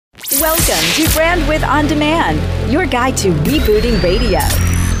Welcome to Brandwidth On Demand, your guide to rebooting radio.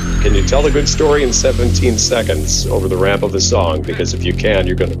 Can you tell a good story in 17 seconds over the ramp of a song? Because if you can,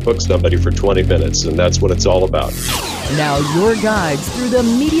 you're going to hook somebody for 20 minutes, and that's what it's all about. Now your guides through the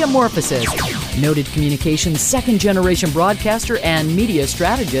metamorphosis. Noted communications second-generation broadcaster and media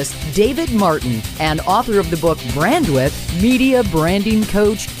strategist David Martin, and author of the book Brandwidth, media branding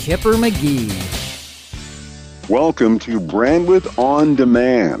coach Kipper McGee. Welcome to Brandwidth On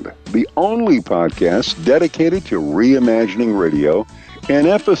Demand, the only podcast dedicated to reimagining radio in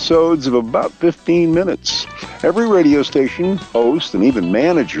episodes of about 15 minutes. Every radio station, host, and even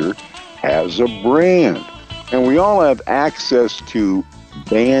manager has a brand, and we all have access to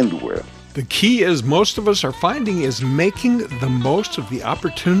bandwidth. The key, as most of us are finding, is making the most of the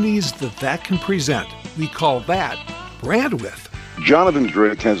opportunities that can present. We call that Brandwidth. Jonathan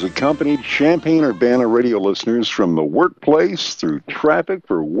Drake has accompanied Champaign-Urbana radio listeners from the workplace through traffic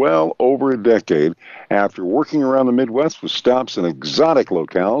for well over a decade after working around the Midwest with stops in exotic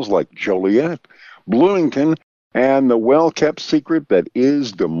locales like Joliet, Bloomington, and the well-kept secret that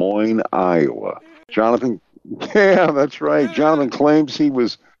is Des Moines, Iowa. Jonathan, yeah, that's right. Jonathan claims he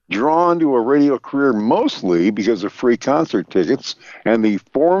was drawn to a radio career mostly because of free concert tickets and the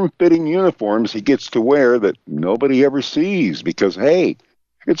form-fitting uniforms he gets to wear that nobody ever sees because, hey,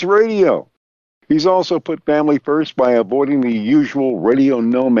 it's radio. He's also put family first by avoiding the usual radio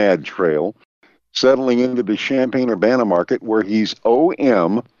nomad trail, settling into the Champaign-Urbana market where he's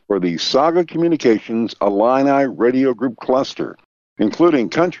OM for the Saga Communications Illini Radio Group cluster, including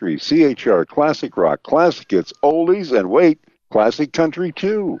country, CHR, classic rock, classic hits, oldies, and wait, classic country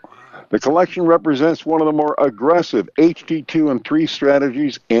too. The collection represents one of the more aggressive HD2 and 3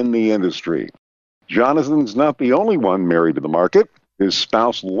 strategies in the industry. Jonathan's not the only one married to the market. His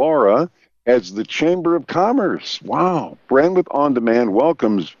spouse, Laura, heads the Chamber of Commerce. Wow. Brandwidth On Demand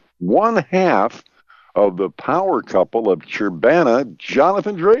welcomes one half of the power couple of Urbana,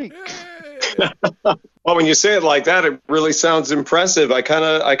 Jonathan Drake. Well, when you say it like that, it really sounds impressive. I kind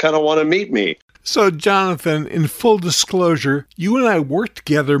of want to meet me. So, Jonathan, in full disclosure, you and I worked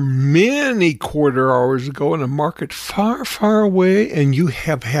together many quarter hours ago in a market far, far away, and you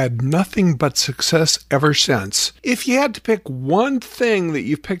have had nothing but success ever since. If you had to pick one thing that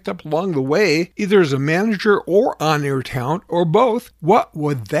you've picked up along the way, either as a manager or on-air talent, or both, what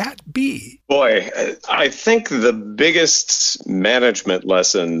would that be? Boy, I think the biggest management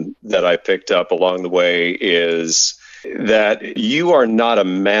lesson that I picked up along the way is that you are not a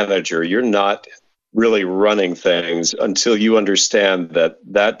manager. You're not really running things until you understand that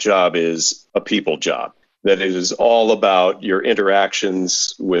that job is a people job, that it is all about your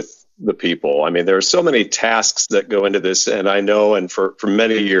interactions with the people. I mean, there are so many tasks that go into this, and I know, and for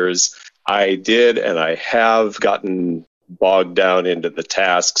many years, I did and I have gotten bogged down into the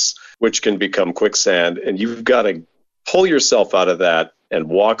tasks, which can become quicksand, and you've got to pull yourself out of that and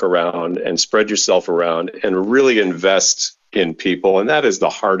walk around and spread yourself around and really invest in people. And that is the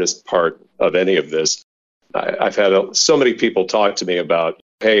hardest part of any of this. I've had so many people talk to me about,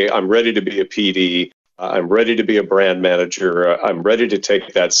 hey, I'm ready to be a PD. I'm ready to be a brand manager. I'm ready to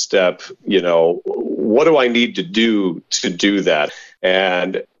take that step. You know, what do I need to do that?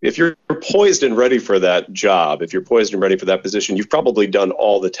 And if you're poised and ready for that job, if you're poised and ready for that position, you've probably done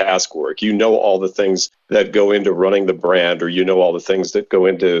all the task work. You know all the things that go into running the brand, or you know all the things that go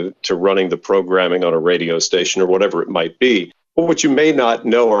into running the programming on a radio station or whatever it might be. But what you may not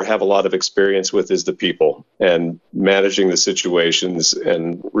know or have a lot of experience with is the people and managing the situations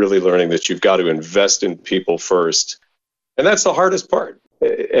and really learning that you've got to invest in people first. And that's the hardest part.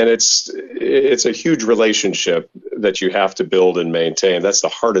 And it's a huge relationship that you have to build and maintain. That's the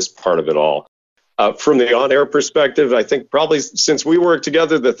hardest part of it all. From the on-air perspective, I think probably since we work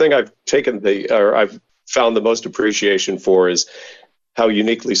together, the thing I've found the most appreciation for is how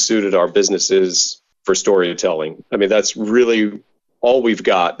uniquely suited our business is for storytelling. I mean, that's really all we've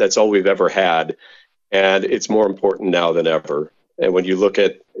got. That's all we've ever had. And it's more important now than ever. And when you look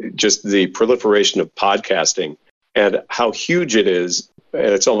at just the proliferation of podcasting and how huge it is, and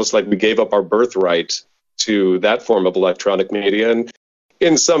it's almost like we gave up our birthright to that form of electronic media. And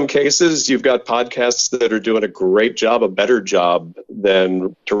in some cases, you've got podcasts that are doing a great job, a better job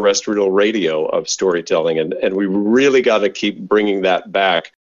than terrestrial radio of storytelling. And we really got to keep bringing that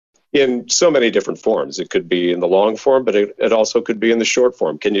back in so many different forms. It could be in the long form, but it also could be in the short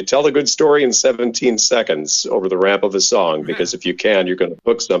form. Can you tell a good story in 17 seconds over the ramp of a song? Because if you can, you're going to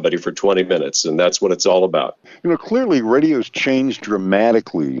hook somebody for 20 minutes, and that's what it's all about. You know, clearly radio's changed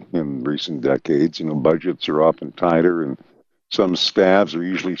dramatically in recent decades. You know, budgets are often tighter and some staffs are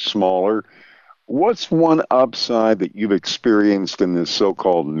usually smaller. What's one upside that you've experienced in this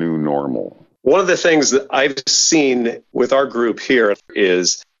so-called new normal? One of the things that I've seen with our group here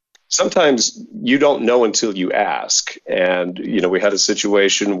is sometimes you don't know until you ask. And, we had a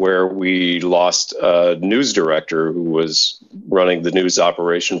situation where we lost a news director who was running the news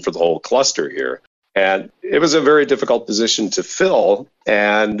operation for the whole cluster here. And it was a very difficult position to fill,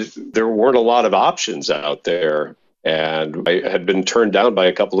 and there weren't a lot of options out there. And I had been turned down by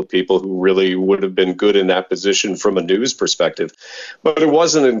a couple of people who really would have been good in that position from a news perspective. But it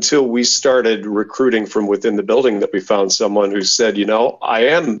wasn't until we started recruiting from within the building that we found someone who said, I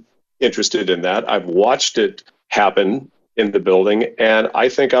am interested in that. I've watched it happen in the building, and I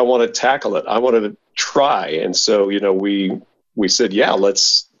think I want to tackle it. I want to try. And so, we said, yeah,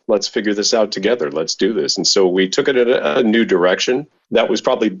 let's figure this out together. Let's do this. And so we took it in a new direction that was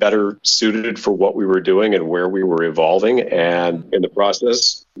probably better suited for what we were doing and where we were evolving. And in the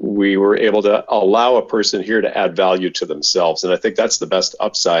process, we were able to allow a person here to add value to themselves. And I think that's the best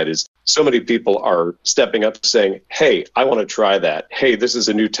upside is so many people are stepping up saying, hey, I want to try that. Hey, this is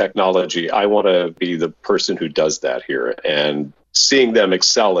a new technology. I want to be the person who does that here. And seeing them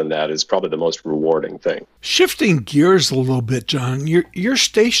excel in that is probably the most rewarding thing. Shifting gears a little bit, John, your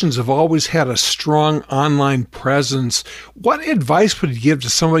stations have always had a strong online presence. What advice would you give to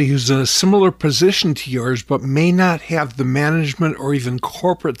somebody who's in a similar position to yours but may not have the management or even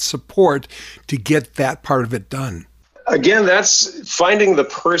corporate support to get that part of it done? Again, that's finding the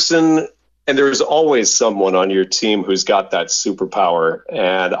person, and there's always someone on your team who's got that superpower.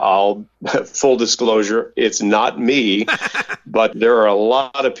 And full disclosure, it's not me, but there are a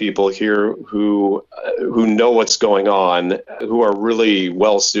lot of people here who know what's going on, who are really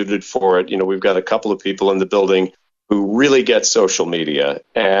well suited for it. We've got a couple of people in the building who really get social media,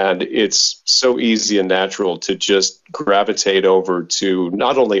 and it's so easy and natural to just gravitate over to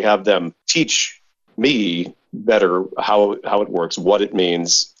not only have them teach me better how it works, what it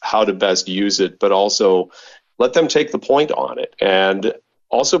means, how to best use it, but also let them take the point on it and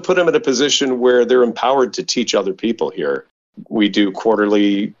also put them in a position where they're empowered to teach other people here. We do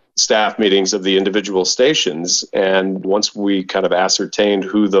quarterly staff meetings of the individual stations, and once we kind of ascertained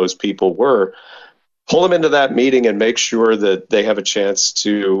who those people were, pull them into that meeting and make sure that they have a chance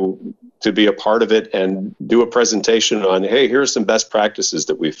to be a part of it and do a presentation on, hey, here are some best practices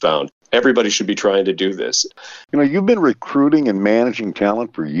that we've found. Everybody should be trying to do this. You've been recruiting and managing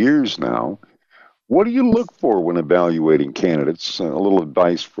talent for years now. What do you look for when evaluating candidates? A little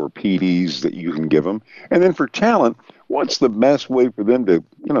advice for PDs that you can give them. And then for talent, what's the best way for them to,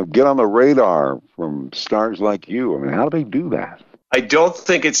 get on the radar from stars like you? How do they do that? I don't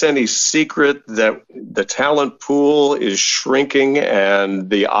think it's any secret that the talent pool is shrinking and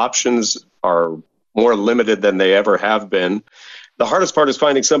the options are more limited than they ever have been. The hardest part is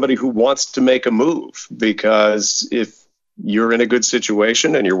finding somebody who wants to make a move, because if you're in a good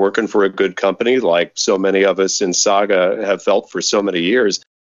situation and you're working for a good company, like so many of us in Saga have felt for so many years,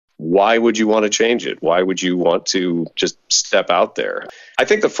 why would you want to change it? Why would you want to just step out there? I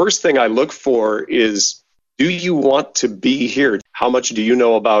think the first thing I look for is, do you want to be here? How much do you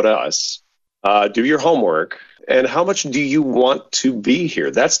know about us? Do your homework. And how much do you want to be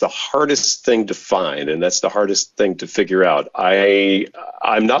here? That's the hardest thing to find, and that's the hardest thing to figure out.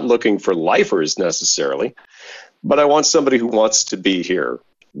 I'm not looking for lifers necessarily, but I want somebody who wants to be here.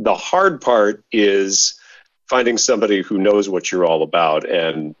 The hard part is finding somebody who knows what you're all about.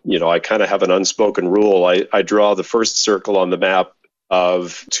 And, I kind of have an unspoken rule. I draw the first circle on the map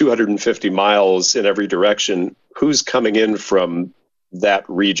of 250 miles in every direction, who's coming in from that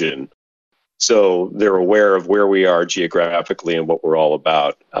region. So they're aware of where we are geographically and what we're all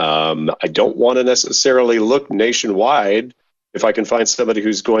about. I don't want to necessarily look nationwide if I can find somebody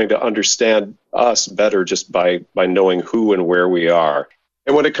who's going to understand us better just by knowing who and where we are.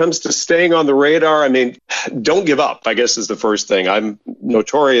 And when it comes to staying on the radar, don't give up, I guess, is the first thing. I'm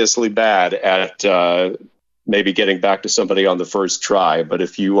notoriously bad at maybe getting back to somebody on the first try. But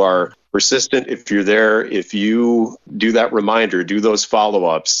if you are persistent, if you're there, if you do that reminder, do those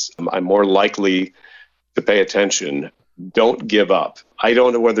follow-ups, I'm more likely to pay attention. Don't give up. I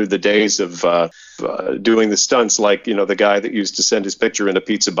don't know whether the days of doing the stunts like, the guy that used to send his picture in a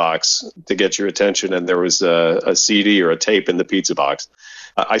pizza box to get your attention and there was a CD or a tape in the pizza box.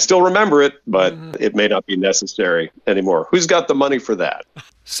 I still remember it, but it may not be necessary anymore. Who's got the money for that?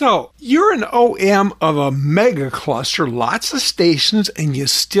 So you're an OM of a mega cluster, lots of stations, and you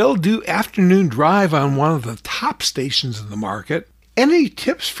still do afternoon drive on one of the top stations in the market. Any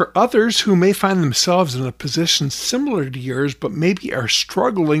tips for others who may find themselves in a position similar to yours, but maybe are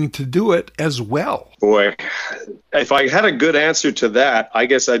struggling to do it as well? Boy, if I had a good answer to that, I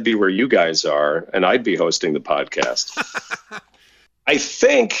guess I'd be where you guys are, and I'd be hosting the podcast. I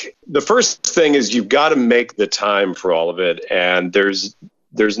think the first thing is you've got to make the time for all of it, and there's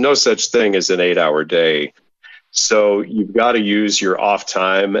no such thing as an 8-hour day. So you've got to use your off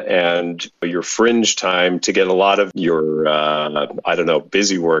time and your fringe time to get a lot of your,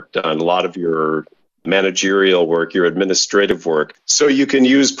 busy work done, a lot of your managerial work, your administrative work. So you can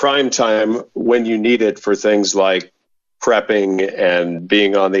use prime time when you need it for things like prepping and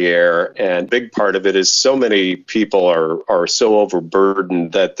being on the air. And big part of it is so many people are so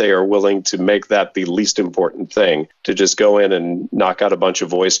overburdened that they are willing to make that the least important thing, to just go in and knock out a bunch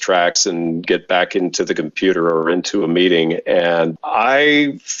of voice tracks and get back into the computer or into a meeting. And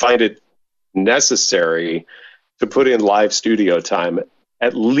I find it necessary to put in live studio time,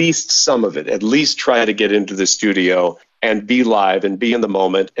 at least some of it, at least try to get into the studio and be live and be in the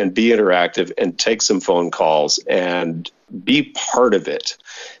moment and be interactive and take some phone calls and be part of it,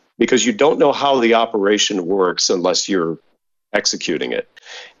 because you don't know how the operation works unless you're executing it.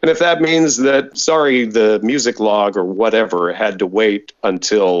 And if that means that, the music log or whatever had to wait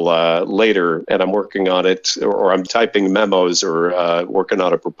until later and I'm working on it, or I'm typing memos or working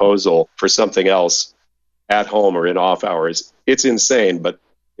on a proposal for something else at home or in off hours, it's insane, but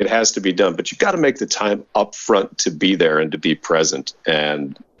it has to be done. But you've got to make the time up front to be there and to be present.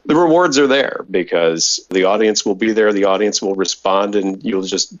 And the rewards are there because the audience will be there, the audience will respond, and you'll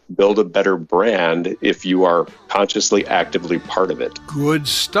just build a better brand if you are consciously, actively part of it. Good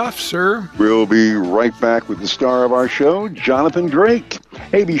stuff, sir. We'll be right back with the star of our show, Jonathan Drake.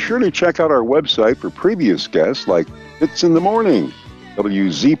 Hey, be sure to check out our website for previous guests like It's in the Morning,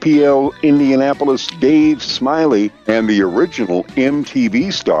 WZPL Indianapolis Dave Smiley, and the original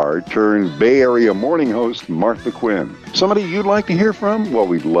MTV star turned Bay Area morning host Martha Quinn. Somebody you'd like to hear from? Well,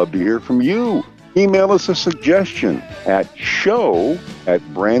 we'd love to hear from you. Email us a suggestion at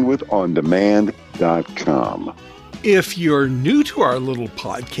show@brandwidthondemand.com. If you're new to our little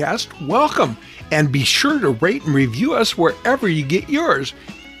podcast, welcome, and be sure to rate and review us wherever you get yours.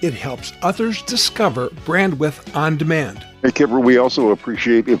 It helps others discover Brandwidth On Demand. Hey, Kipper, we also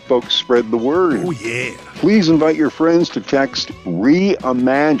appreciate if folks spread the word. Oh, yeah. Please invite your friends to text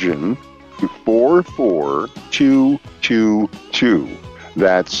REIMAGINE to 44222.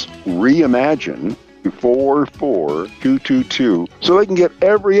 That's REIMAGINE to 44222, so they can get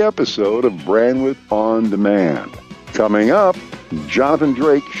every episode of Brandwidth On Demand. Coming up, Jonathan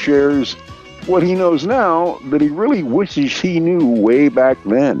Drake shares what he knows now that he really wishes he knew way back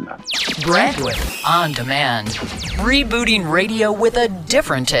then. Brandwidth On Demand. Rebooting radio with a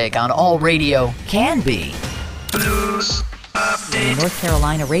different take on all radio can be. The North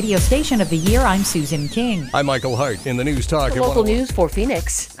Carolina Radio Station of the Year, I'm Susan King. I'm Michael Hart in the News Talk. Local news for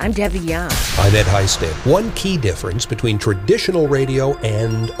Phoenix, I'm Debbie Young. I'm Ed Heisted. One key difference between traditional radio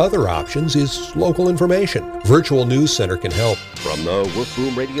and other options is local information. Virtual News Center can help. From the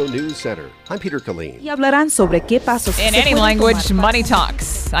Wolfroom Radio News Center, I'm Peter Killeen. Y hablarán sobre qué pasos in any language, money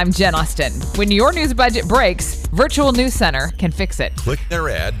talks. I'm Jen Austen. When your news budget breaks, Virtual News Center can fix it. Click their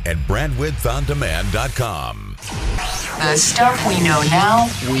ad at brandwidthondemand.com. The stuff we know now,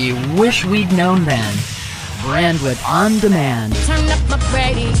 we wish we'd known then. Brandwidth On Demand. Turn up my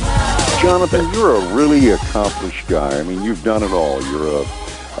radio. Jonathan, you're a really accomplished guy. I mean, you've done it all. You're a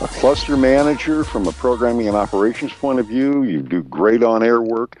cluster manager from a programming and operations point of view. You do great on-air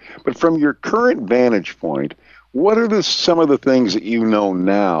work. But from your current vantage point, what are some of the things that you know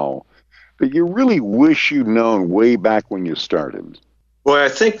now that you really wish you'd known way back when you started? Well, I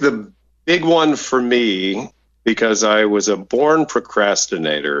think the big one for me, because I was a born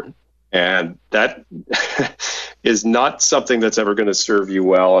procrastinator, and that is not something that's ever going to serve you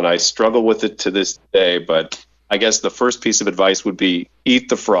well, and I struggle with it to this day, but I guess the first piece of advice would be eat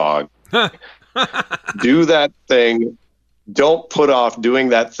the frog. Do that thing. Don't put off doing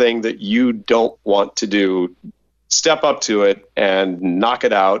that thing that you don't want to do. Step up to it and knock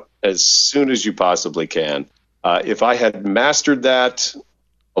it out as soon as you possibly can. If I had mastered that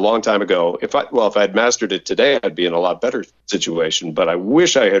a long time ago, if I had mastered it today, I'd be in a lot better situation. But I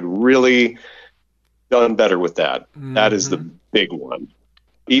wish I had really done better with that. Mm-hmm. That is the big one.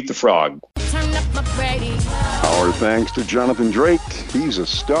 Eat the frog. Turn up my radio. Our thanks to Jonathan Drake. He's a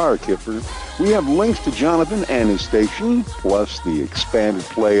star, Kipper. We have links to Jonathan and his station, plus the expanded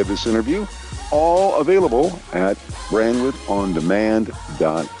play of this interview, all available at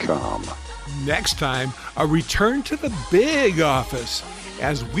brandwidthondemand.com. Next time, a return to the big office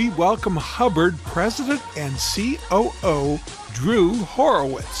as we welcome Hubbard President and COO Drew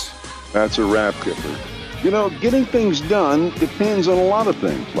Horowitz. That's a wrap, Kipper. You know, getting things done depends on a lot of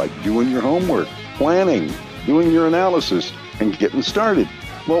things, like doing your homework, planning, doing your analysis, and getting started.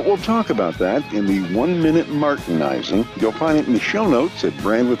 Well, we'll talk about that in the 1 Minute Martinizing. You'll find it in the show notes at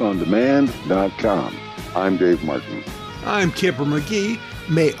brandwidthondemand.com. I'm Dave Martin. I'm Kipper McGee.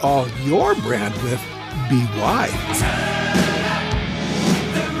 May all your bandwidth be wide.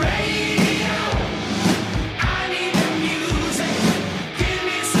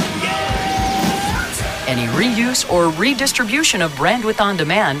 Any reuse or redistribution of Brandwidth On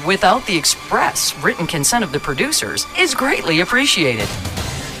Demand without the express written consent of the producers is greatly appreciated.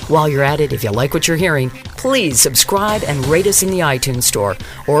 While you're at it, if you like what you're hearing, please subscribe and rate us in the iTunes Store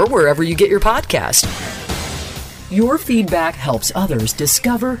or wherever you get your podcast. Your feedback helps others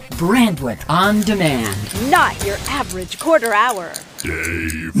discover Brandwidth On Demand. Not your average quarter hour.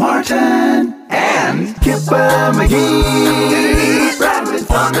 Dave Martin and Kipper McGee. Brandwidth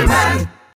On Demand.